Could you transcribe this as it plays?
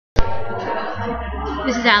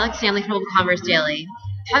This is Alex Stanley from mcommerce Daily.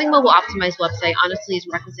 Having a mobile optimized website honestly is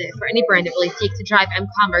requisite for any brand that really seeks to drive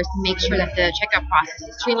mcommerce and make sure that the checkout process is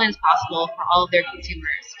as streamlined as possible for all of their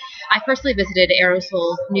consumers. I personally visited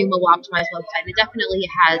Aerosoles' new mobile optimized website, and it definitely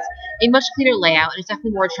has a much cleaner layout, and it's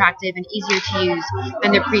definitely more attractive and easier to use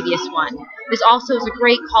than their previous one. This also is a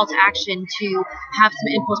great call to action to have some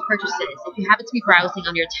impulse purchases. If you happen to be browsing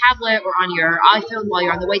on your tablet or on your iPhone while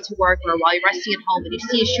you're on the way to work or while you're resting at home and you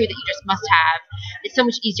see a shoe that you just must have, it's so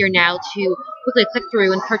much easier now to quickly click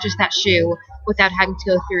through and purchase that shoe without having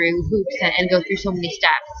to go through hoops and go through so many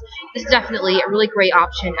steps. This is definitely a really great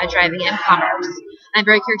option at driving m-commerce. I'm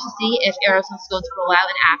very curious to see if Aerosoles is going to roll out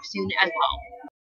an app soon as well.